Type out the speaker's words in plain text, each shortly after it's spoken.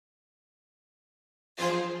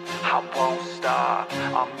I won't stop,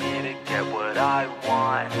 I'm here to get what I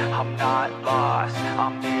want. I'm not lost,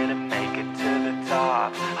 I'm here to make it to the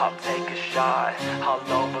top. I'll take a shot, I'll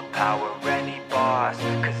overpower any boss.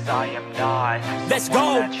 Cause I am not Let's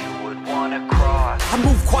someone go. that you would wanna cross. I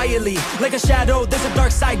move quietly, like a shadow, there's a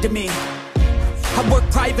dark side to me. I work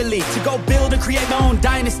privately, to go build and create my own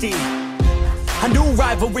dynasty. A new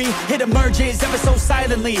rivalry, it emerges ever so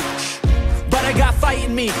silently. But I got fight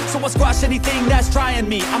in me, so I'll squash anything that's trying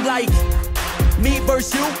me. I'm like, me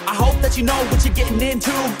versus you, I hope that you know what you're getting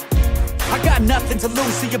into. I got nothing to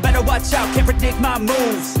lose, so you better watch out, can't predict my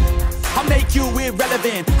moves. I'll make you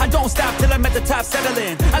irrelevant, I don't stop till I'm at the top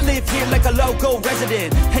settling. I live here like a local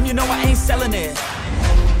resident, and you know I ain't selling it.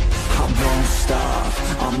 I won't stop,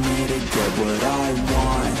 I'm here to get what I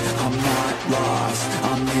want. I'm not lost,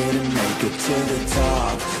 I'm here to make it to the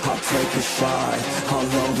top. I'll take a shot,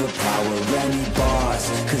 I'll overpower any boss.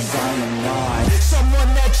 Cause I am not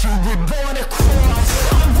someone that you would wanna cross.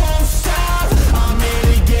 I won't stop, I'm here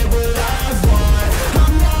to get what I want.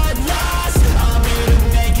 I'm not lost, I'm here to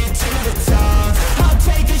make it to the top. I'll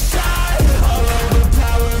take a shot, I'll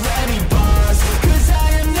overpower any boss. Cause I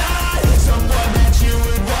am not someone that you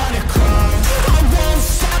would wanna cross. I won't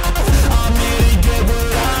stop, I'm here to get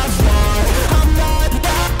what I want. I'm not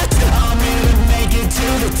lost, I'm here to make it to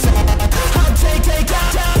the top. I'll take a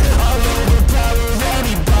shot, I'll overpower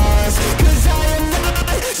any boss. Cause I am not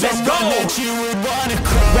someone that you would wanna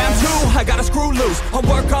cross. Round two, I gotta screw loose. I'll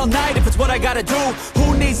work all night if it's what I gotta do.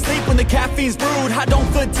 Who needs sleep when the caffeine's brewed? I don't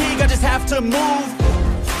fatigue, I just have to move.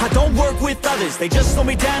 I don't work with others, they just slow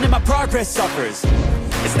me down and my progress suffers.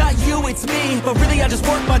 It's not you, it's me, but really I just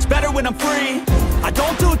work much better when I'm free. I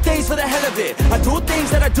don't do things for the hell of it, I do things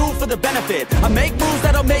that I do for the benefit. I make moves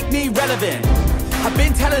that'll make me relevant. I've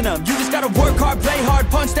been telling them, you just gotta work hard, play hard,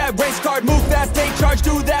 punch that race card, move fast, take charge,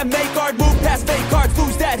 do that, make art, move past fake cards,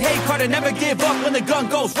 lose that hate card, and never give up when the gun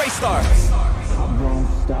goes, race starts. I won't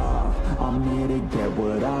stop, I'm here to get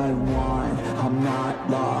what I want. I'm not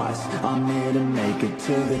lost, I'm here to make it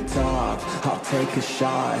to the top. I'll take a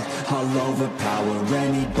shot, I'll overpower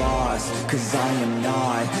any boss. Cause I am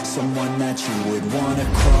not someone that you would wanna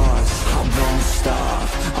cross. I won't stop,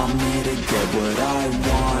 I'm here to get what I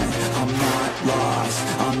want. I'm not lost,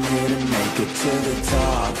 I'm here to make it to the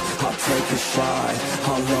top. I'll take a shot,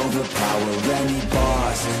 I'll overpower any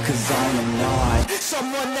boss. Cause I am not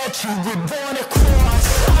someone that you would wanna cross.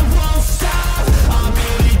 I won't stop, I'm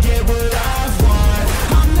here to get what I want.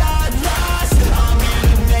 I'm not lost, I'm here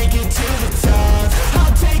to make it to the top.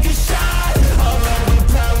 I'll take a shot, I'll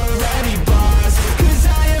overpower any boss. Cause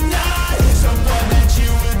I am not someone that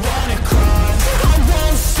you would wanna cross. I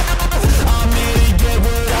won't stop, I'm here to get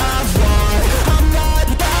what I want. I'm not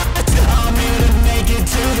lost, I'm here to make it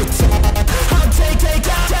to the top. I'll take a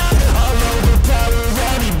shot, I'll overpower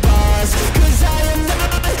any boss. Cause I am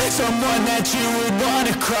not someone that you would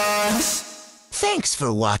wanna cross. Thanks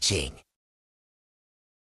for watching.